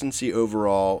consistency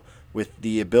overall with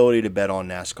the ability to bet on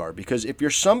NASCAR. Because if you're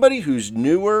somebody who's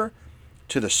newer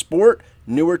to the sport,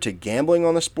 newer to gambling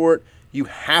on the sport, you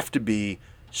have to be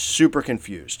super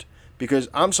confused. Because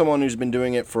I'm someone who's been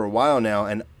doing it for a while now,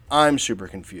 and I'm super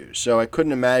confused. So I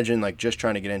couldn't imagine just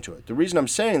trying to get into it. The reason I'm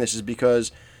saying this is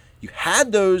because you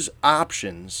had those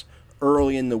options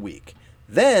early in the week.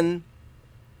 Then,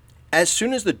 as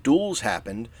soon as the duels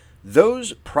happened,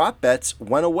 those prop bets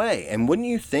went away. And wouldn't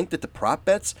you think that the prop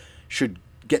bets should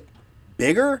get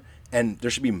bigger and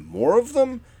there should be more of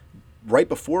them right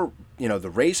before, the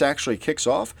race actually kicks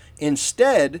off?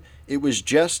 Instead, it was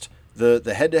just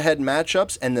the head-to-head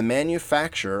matchups and the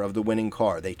manufacturer of the winning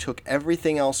car. They took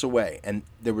everything else away, and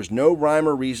there was no rhyme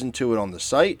or reason to it on the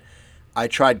site. I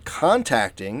tried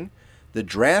contacting the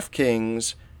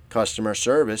DraftKings customer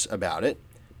service about it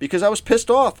because I was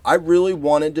pissed off. I really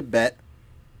wanted to bet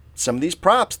some of these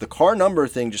props. The car number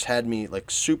thing just had me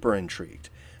super intrigued.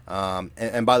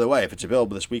 And by the way, if it's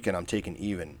available this weekend, I'm taking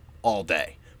even all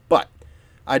day. But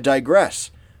I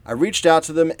digress. I reached out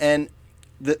to them, and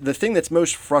the thing that's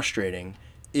most frustrating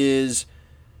is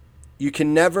you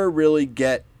can never really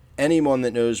get anyone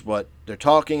that knows what they're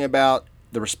talking about.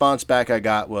 The response back I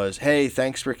got was, hey,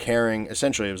 thanks for caring.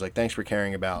 Essentially, it was thanks for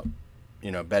caring about,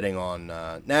 betting on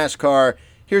NASCAR.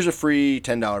 Here's a free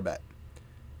 $10 bet.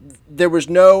 There was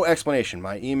no explanation.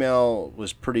 My email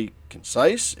was pretty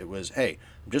concise. It was, hey,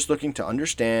 I'm just looking to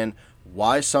understand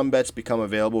why some bets become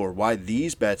available or why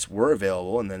these bets were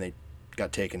available and then they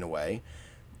got taken away.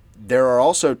 There are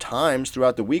also times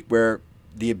throughout the week where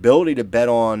the ability to bet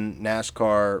on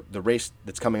NASCAR, the race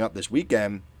that's coming up this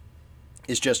weekend,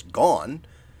 is just gone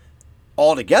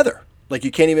altogether.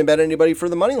 You can't even bet anybody for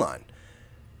the money line.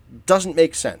 Doesn't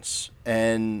make sense.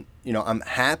 And, I'm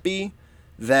happy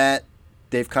that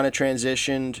they've kind of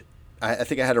transitioned. I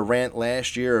think I had a rant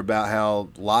last year about how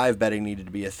live betting needed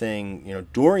to be a thing,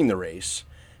 during the race.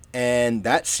 And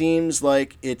that seems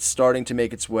like it's starting to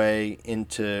make its way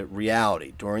into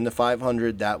reality. During the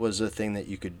 500, that was a thing that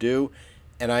you could do.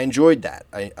 And I enjoyed that.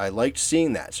 I liked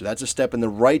seeing that. So that's a step in the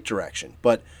right direction.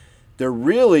 But there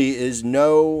really is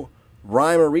no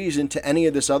rhyme or reason to any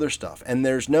of this other stuff. And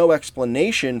there's no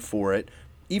explanation for it,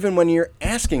 even when you're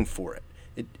asking for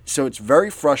it. So it's very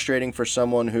frustrating for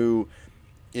someone who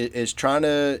is trying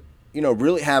to,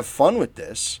 really have fun with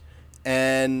this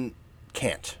and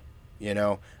can't.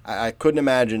 I couldn't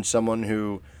imagine someone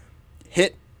who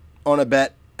hit on a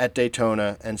bet at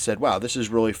Daytona and said, wow, this is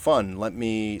really fun. Let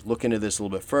me look into this a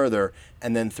little bit further.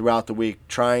 And then throughout the week,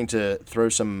 trying to throw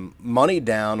some money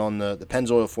down on the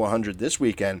Pennzoil 400 this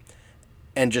weekend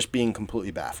and just being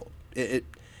completely baffled. It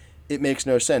makes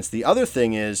no sense. The other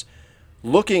thing is,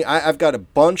 I've got a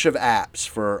bunch of apps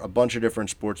for a bunch of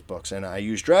different sports books, and I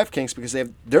use DraftKings because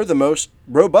they're the most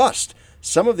robust.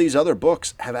 Some of these other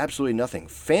books have absolutely nothing.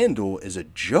 FanDuel is a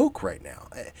joke right now.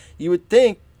 You would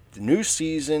think the new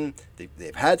season,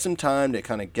 they've had some time to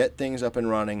kind of get things up and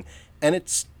running, and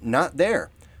it's not there.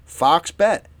 Fox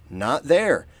Bet, not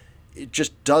there. It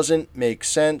just doesn't make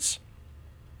sense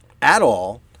at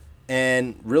all,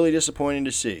 and really disappointing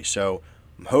to see. So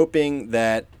I'm hoping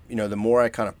that the more I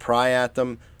kind of pry at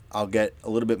them, I'll get a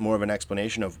little bit more of an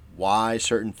explanation of why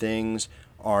certain things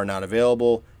are not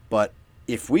available. But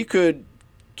if we could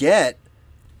get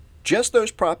just those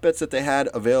prop bets that they had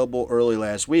available early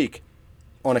last week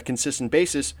on a consistent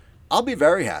basis, I'll be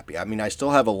very happy. I mean, I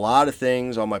still have a lot of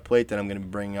things on my plate that I'm going to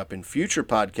be bringing up in future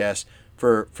podcasts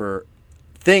for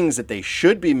things that they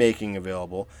should be making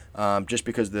available, just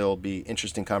because they'll be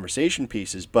interesting conversation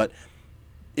pieces. But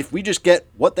if we just get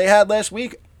what they had last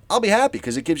week, I'll be happy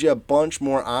because it gives you a bunch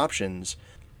more options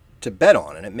to bet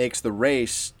on, and it makes the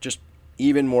race just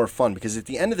even more fun. Because at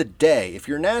the end of the day, if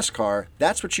you're NASCAR,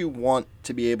 that's what you want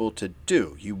to be able to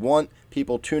do. You want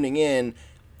people tuning in,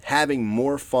 having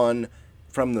more fun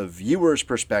from the viewer's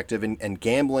perspective, and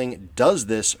gambling does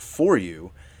this for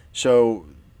you. So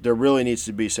there really needs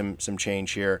to be some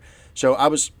change here. So I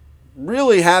was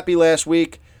really happy last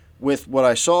week with what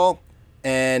I saw,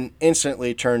 and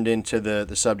instantly turned into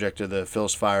the subject of the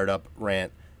Phil's Fired Up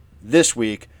rant this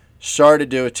week. Sorry to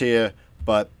do it to you,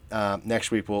 but next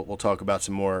week we'll talk about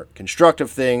some more constructive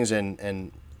things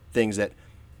and things that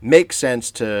makes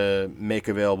sense to make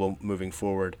available moving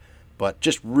forward. But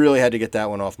just really had to get that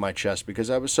one off my chest because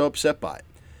I was so upset by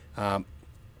it.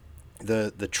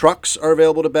 The trucks are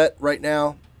available to bet right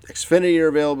now. Xfinity are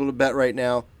available to bet right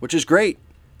now, which is great.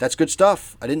 That's good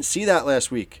stuff. I didn't see that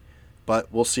last week,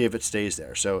 but we'll see if it stays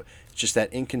there. So it's just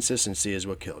that inconsistency is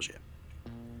what kills you.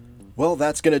 Well,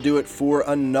 that's going to do it for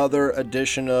another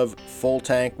edition of Full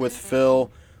Tank with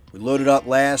Phil. We loaded up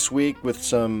last week with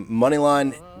some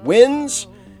moneyline wins,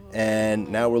 and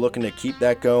now we're looking to keep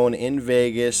that going in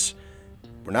Vegas.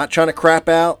 We're not trying to crap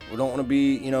out. We don't want to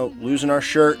be, losing our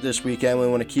shirt this weekend. We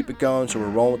want to keep it going, so we're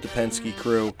rolling with the Penske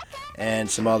crew and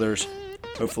some others.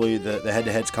 Hopefully the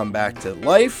head-to-heads come back to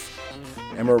life,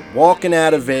 and we're walking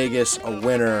out of Vegas a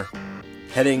winner,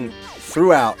 heading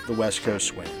throughout the West Coast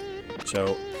swing.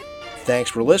 So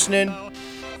thanks for listening.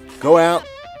 Go out,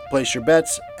 place your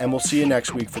bets, and we'll see you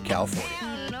next week for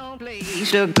California. No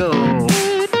place to go.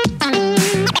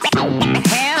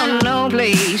 Have no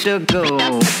place to go.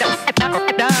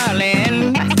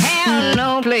 Darling, have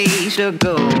no place to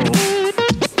go.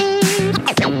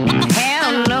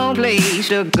 Have no place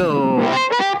to go.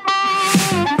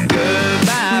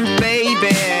 Goodbye,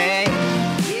 baby.